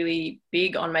example, we're really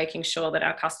big on making sure that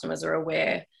our customers are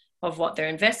aware of what they're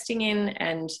investing in,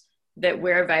 and that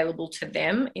we're available to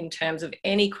them in terms of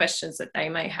any questions that they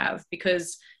may have,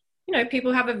 because,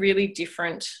 people have a really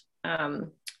different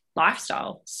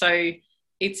lifestyle. So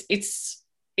it's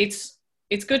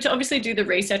good to obviously do the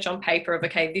research on paper of,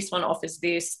 okay, this one offers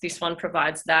this one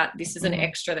provides that, this is an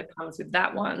extra that comes with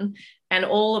that one. And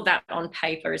all of that on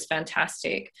paper is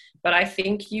fantastic. But I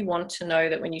think you want to know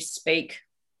that when you speak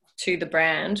to the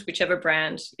brand, whichever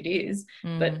brand it is,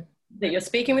 but that you're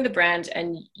speaking with the brand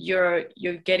and you're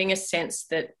getting a sense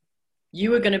that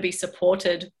you are going to be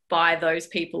supported by those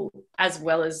people as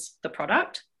well as the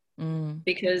product.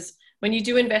 Because when you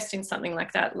do invest in something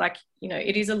like that,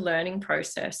 it is a learning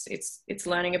process. It's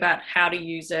learning about how to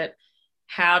use it,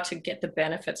 how to get the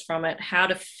benefits from it, how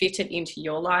to fit it into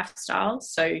your lifestyle.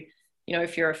 So,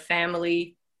 if you're a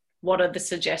family, what are the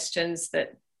suggestions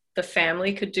that the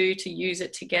family could do to use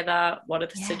it together? What are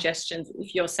the suggestions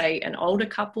if you're, say, an older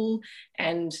couple,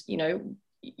 and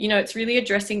it's really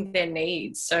addressing their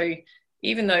needs? So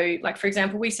even though, like, for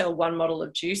example, we sell one model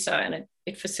of juicer and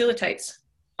it facilitates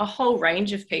a whole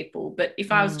range of people, but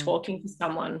if I was talking to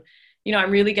someone, I'm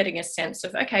really getting a sense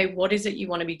of, okay, what is it you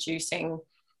want to be juicing?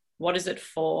 What is it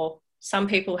for? Some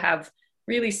people have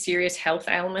really serious health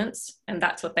ailments and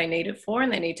that's what they need it for,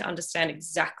 and they need to understand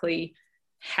exactly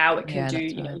how it can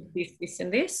do this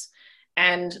and this.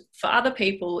 And for other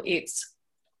people, it's,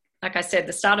 like I said,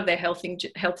 the start of their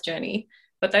health journey,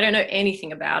 but they don't know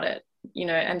anything about it,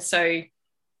 and so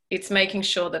it's making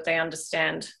sure that they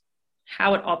understand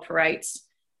how it operates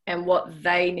and what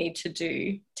they need to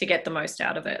do to get the most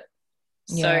out of it.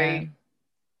 So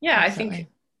I think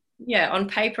yeah, on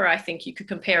paper, I think you could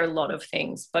compare a lot of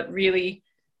things, but really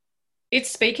it's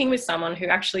speaking with someone who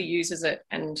actually uses it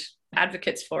and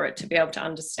advocates for it to be able to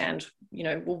understand,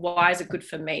 well, why is it good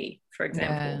for me, for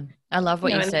example? Yeah. I love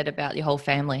what you said about your whole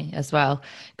family as well,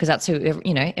 because that's who,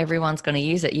 everyone's going to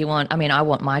use it. I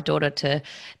want my daughter to,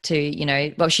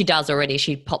 well, she does already.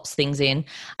 She pops things in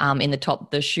the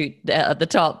top, the chute at the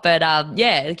top. But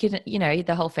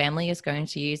the whole family is going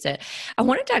to use it. I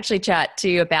wanted to actually chat to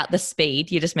you about the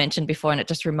speed you just mentioned before, and it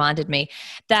just reminded me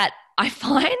that I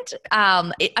find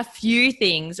a few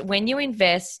things when you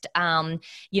invest,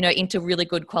 into really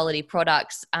good quality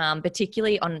products,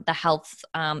 particularly on the health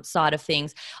side of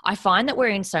things. I find that we're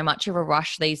in so much of a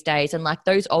rush these days, and like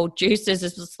those old juices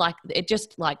is just like, it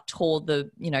just like tore the,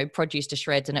 produce to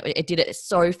shreds, and it did it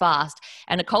so fast.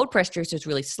 And a cold press juice is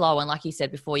really slow. And like you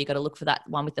said before, you got to look for that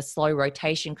one with the slow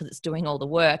rotation because it's doing all the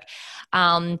work.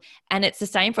 And it's the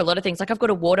same for a lot of things. Like I've got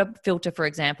a water filter, for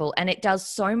example, and it does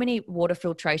so many water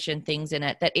filtration things in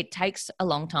it that it takes a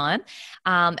long time.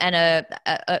 And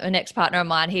an ex-partner of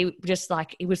mine, he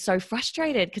was so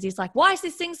frustrated because he's like, why is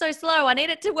this thing so slow? I need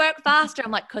it to work faster.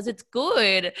 I'm like, because it's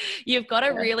good. You've got to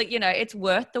really, it's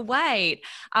worth the wait.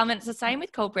 And it's the same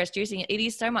with cold press juicing. It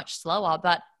is so much slower,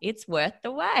 but it's worth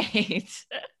the wait.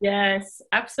 Yes,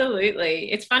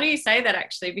 absolutely. It's funny you say that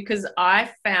actually, because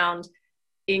I found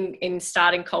in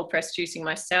starting cold press juicing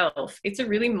myself, it's a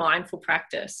really mindful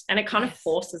practice, and it kind of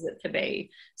forces it to be.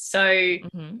 So,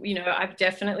 I've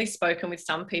definitely spoken with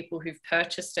some people who've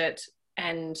purchased it,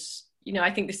 and,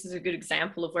 I think this is a good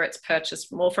example of where it's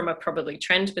purchased more from a probably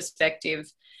trend perspective.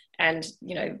 And,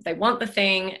 they want the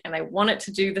thing and they want it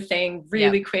to do the thing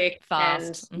really quick,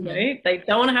 fast. And, they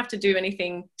don't want to have to do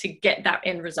anything to get that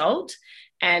end result.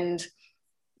 And,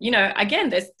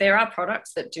 again, there are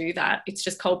products that do that. It's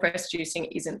just cold press juicing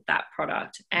isn't that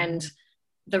product. And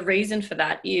the reason for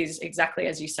that is exactly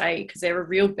as you say, because there are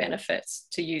real benefits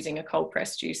to using a cold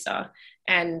press juicer.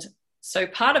 And so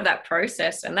part of that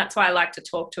process, and that's why I like to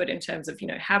talk to it in terms of,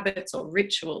 habits or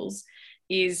rituals,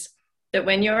 is that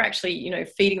when you're actually,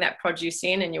 feeding that produce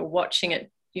in and you're watching it,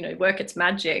 work its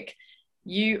magic,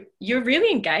 you're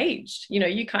really engaged.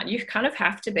 You kind of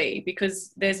have to be,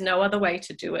 because there's no other way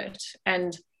to do it.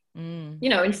 And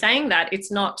in saying that,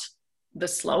 it's not the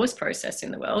slowest process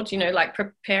in the world. Like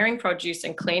preparing produce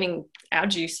and cleaning our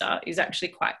juicer is actually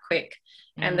quite quick.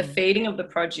 And the feeding of the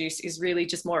produce is really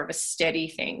just more of a steady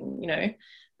thing,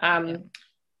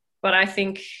 But I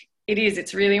think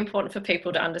it's really important for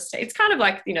people to understand. It's kind of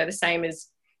like, the same as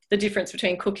the difference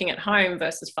between cooking at home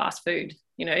versus fast food.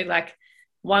 Like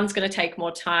one's going to take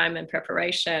more time and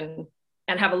preparation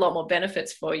and have a lot more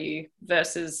benefits for you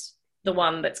versus the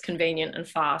one that's convenient and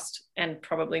fast and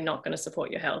probably not going to support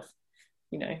your health,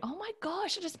 Oh my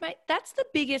gosh, that's the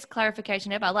biggest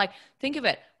clarification ever. Like, think of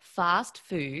it. Fast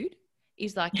food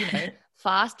is like,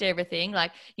 fast everything,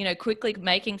 like, quickly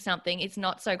making something. It's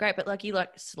not so great, but like you like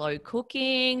slow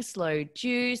cooking, slow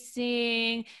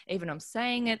juicing, even I'm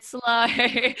saying it slow,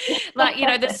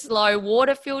 like, the slow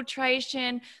water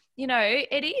filtration.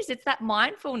 It's that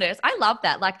mindfulness. I love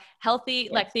that. Like healthy,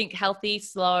 like think healthy,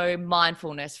 slow,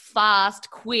 mindfulness, fast,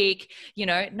 quick,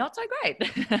 not so great.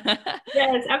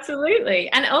 Yes, absolutely.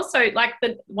 And also like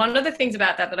one of the things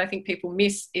about that I think people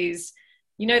miss is,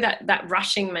 that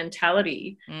rushing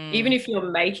mentality. Even if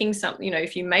you're making something,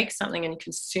 if you make something and you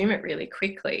consume it really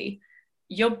quickly,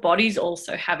 your body's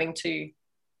also having to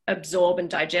absorb and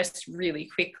digest really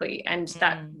quickly. And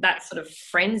that sort of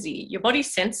frenzy, your body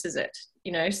senses it.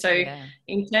 So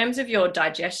in terms of your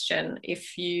digestion,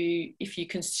 if you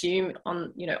consume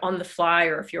on the fly,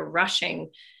 or if you're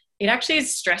rushing, it actually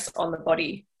is stress on the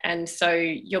body. And so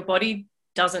your body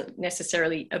doesn't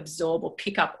necessarily absorb or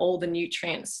pick up all the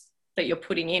nutrients that you're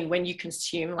putting in when you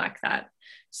consume like that.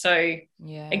 So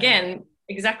again,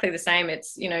 exactly the same.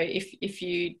 It's, if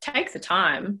you take the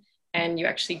time and you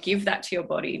actually give that to your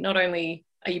body, not only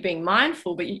are you being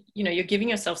mindful, but you're giving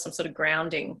yourself some sort of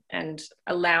grounding and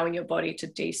allowing your body to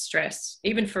de-stress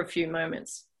even for a few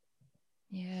moments.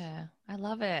 Yeah, I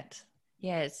love it.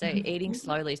 Yeah, so eating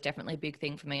slowly is definitely a big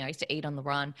thing for me. I used to eat on the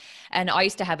run, and I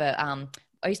used to have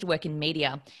I used to work in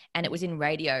media, and it was in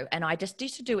radio, and I just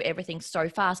used to do everything so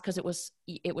fast because it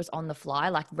was on the fly.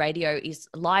 Like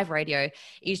live radio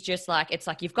is just like, it's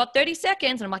like, you've got 30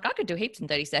 seconds. And I'm like, I could do heaps in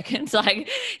 30 seconds. Like,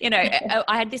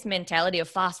 I had this mentality of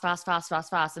fast,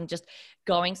 and just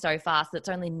going so fast. That's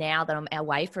only now that I'm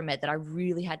away from it that I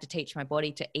really had to teach my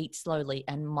body to eat slowly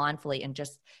and mindfully, and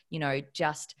just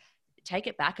take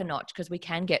it back a notch, because we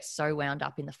can get so wound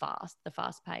up in the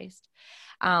fast paced.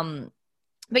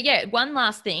 But yeah, one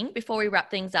last thing before we wrap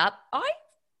things up. I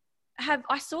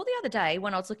I saw the other day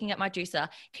when I was looking at my juicer,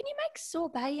 can you make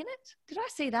sorbet in it? Did I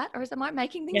see that? Or am I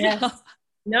making things Yes. up?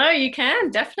 No, you can,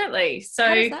 definitely. So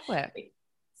how does that work?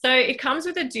 So it comes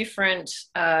with a different,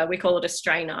 we call it a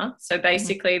strainer. So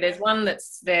basically there's one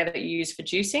that's there that you use for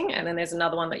juicing, and then there's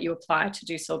another one that you apply to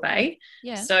do sorbet.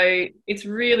 Yeah. So it's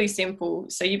really simple.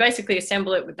 So you basically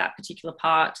assemble it with that particular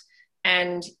part,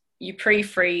 and you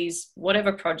pre-freeze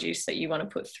whatever produce that you want to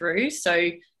put through. So,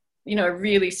 you know, a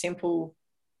really simple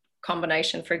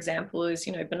combination, for example, is,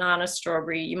 you know, banana,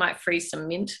 strawberry. You might freeze some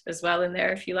mint as well in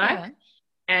there if you like. Yeah.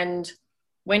 And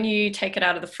when you take it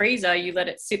out of the freezer, you let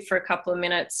it sit for a couple of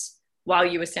minutes while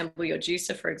you assemble your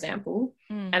juicer, for example.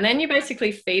 And then you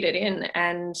basically feed it in,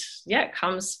 and yeah, it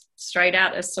comes straight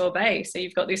out as sorbet. So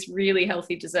you've got this really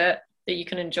healthy dessert that you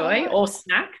can enjoy or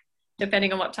snack,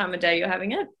 depending on what time of day you're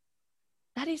having it.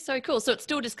 That is so cool. So it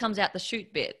still just comes out the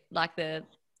shoot bit, like the...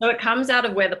 So it comes out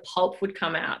of where the pulp would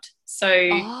come out. So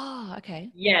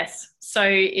okay. Yes. So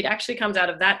it actually comes out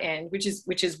of that end, which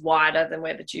is wider than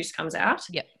where the juice comes out.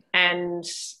 Yep. And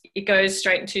it goes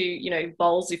straight into, you know,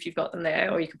 bowls if you've got them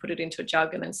there, or you can put it into a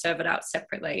jug and then serve it out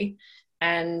separately.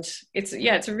 And it's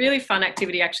a really fun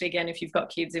activity, actually, again, if you've got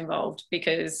kids involved,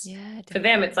 because for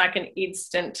them it's like an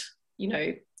instant, you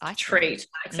know, treat,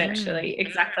 essentially.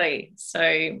 Exactly. So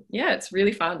yeah, it's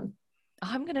really fun.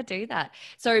 I'm going to do that.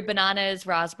 So bananas,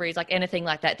 raspberries, like anything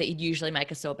like that you'd usually make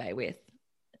a sorbet with.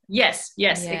 Yes,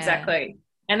 exactly.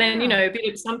 And then, you know,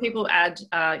 some people add,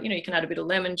 you know, you can add a bit of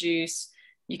lemon juice.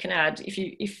 You can add,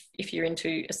 if you're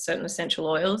into a certain essential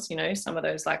oils, you know, some of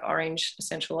those like orange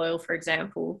essential oil, for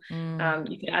example,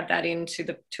 you can add that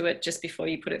to it just before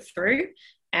you put it through.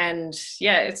 And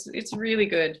yeah, it's really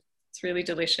good. It's really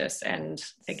delicious. And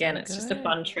again, it's just a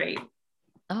fun treat.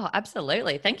 Oh,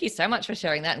 absolutely. Thank you so much for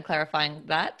sharing that and clarifying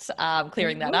that,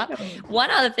 clearing that up.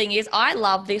 One other thing is I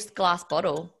love this glass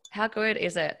bottle. How good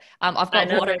is it? I've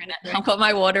got water in it. I've got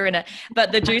my water in it.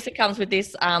 But the juicer comes with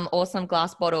this awesome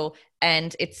glass bottle,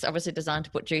 and it's obviously designed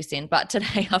to put juice in. But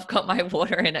today I've got my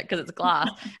water in it because it's glass,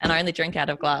 and I only drink out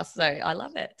of glass. So I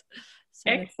love it.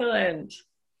 So, excellent.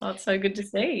 Well, it's so good to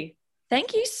see.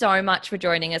 Thank you so much for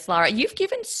joining us, Lara. You've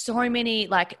given so many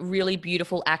like really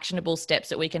beautiful, actionable steps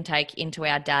that we can take into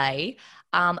our day.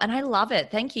 And I love it.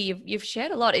 Thank you. You've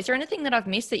shared a lot. Is there anything that I've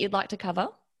missed that you'd like to cover?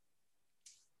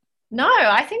 No,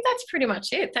 I think that's pretty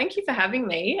much it. Thank you for having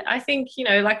me. I think, you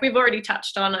know, like we've already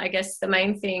touched on, I guess the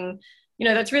main thing, you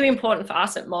know, that's really important for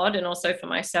us at Mod and also for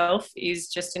myself is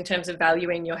just in terms of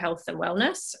valuing your health and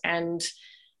wellness, and,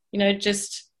 you know,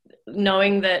 just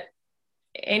knowing that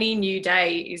any new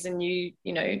day is a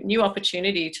new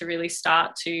opportunity to really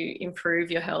start to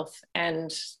improve your health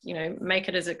and, you know, make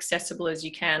it as accessible as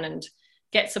you can and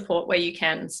get support where you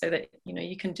can, so that, you know,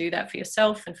 you can do that for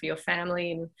yourself and for your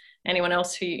family and anyone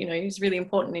else who, you know, is really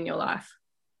important in your life.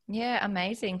 Yeah,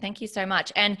 amazing. Thank you so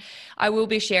much. And I will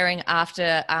be sharing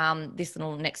after this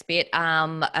little next bit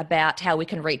about how we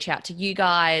can reach out to you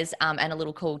guys and a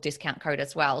little cool discount code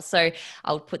as well. So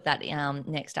I'll put that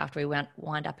next after we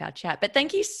wind up our chat. But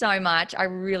thank you so much. I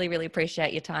really, really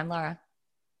appreciate your time, Lara.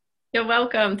 You're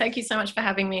welcome. Thank you so much for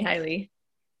having me, Hayley.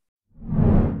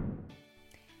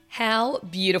 How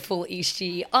beautiful is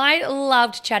she? I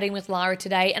loved chatting with Lara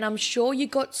today, and I'm sure you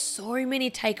got so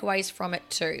many takeaways from it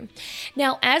too.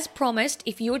 Now, as promised,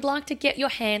 if you would like to get your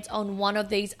hands on one of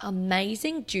these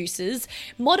amazing juices,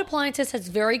 Mod Appliances has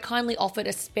very kindly offered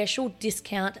a special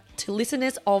discount to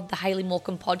listeners of the Hayley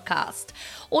Morcombe podcast.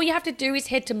 All you have to do is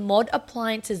head to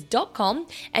modappliances.com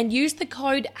and use the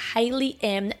code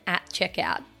HayleyM at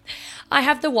checkout. I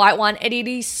have the white one and it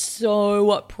is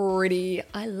so pretty.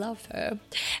 I love her.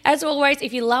 As always,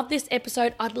 if you love this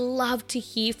episode, I'd love to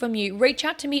hear from you. Reach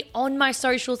out to me on my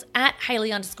socials at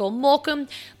Hayley_Morcombe.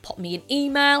 Pop me an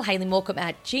email,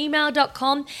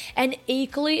 HayleyMorcombe@gmail.com. And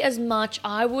equally as much,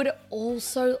 I would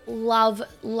also love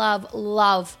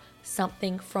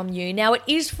something from you. Now, it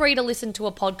is free to listen to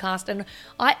a podcast, and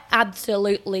I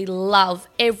absolutely love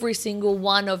every single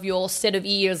one of your set of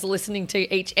ears listening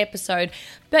to each episode.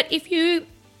 But if you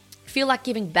feel like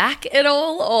giving back at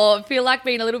all or feel like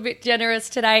being a little bit generous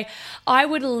today, I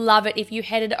would love it if you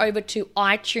headed over to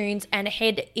iTunes and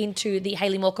head into the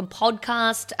Hayley Morcombe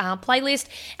podcast playlist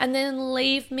and then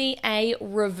leave me a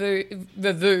review.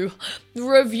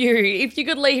 If you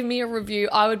could leave me a review,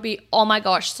 I would be, oh my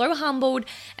gosh, so humbled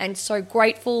and so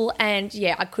grateful. And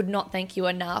yeah, I could not thank you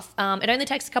enough. It only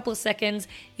takes a couple of seconds.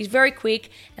 It's very quick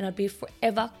and I'd be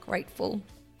forever grateful.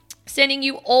 Sending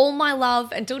you all my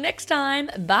love. Until next time,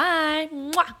 bye.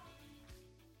 Mwah.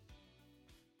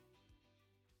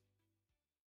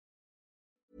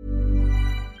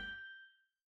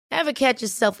 Ever catch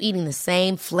yourself eating the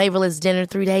same flavorless dinner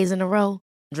 3 days in a row?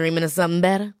 Dreaming of something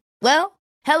better? Well,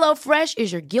 HelloFresh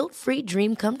is your guilt-free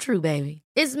dream come true, baby.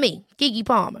 It's me, Keke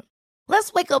Palmer.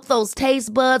 Let's wake up those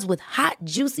taste buds with hot,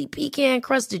 juicy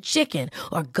pecan-crusted chicken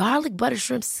or garlic butter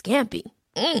shrimp scampi.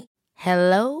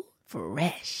 Hello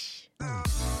Fresh.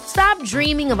 Stop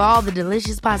dreaming of all the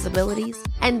delicious possibilities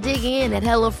and dig in at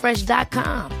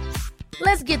HelloFresh.com.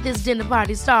 Let's get this dinner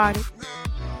party started.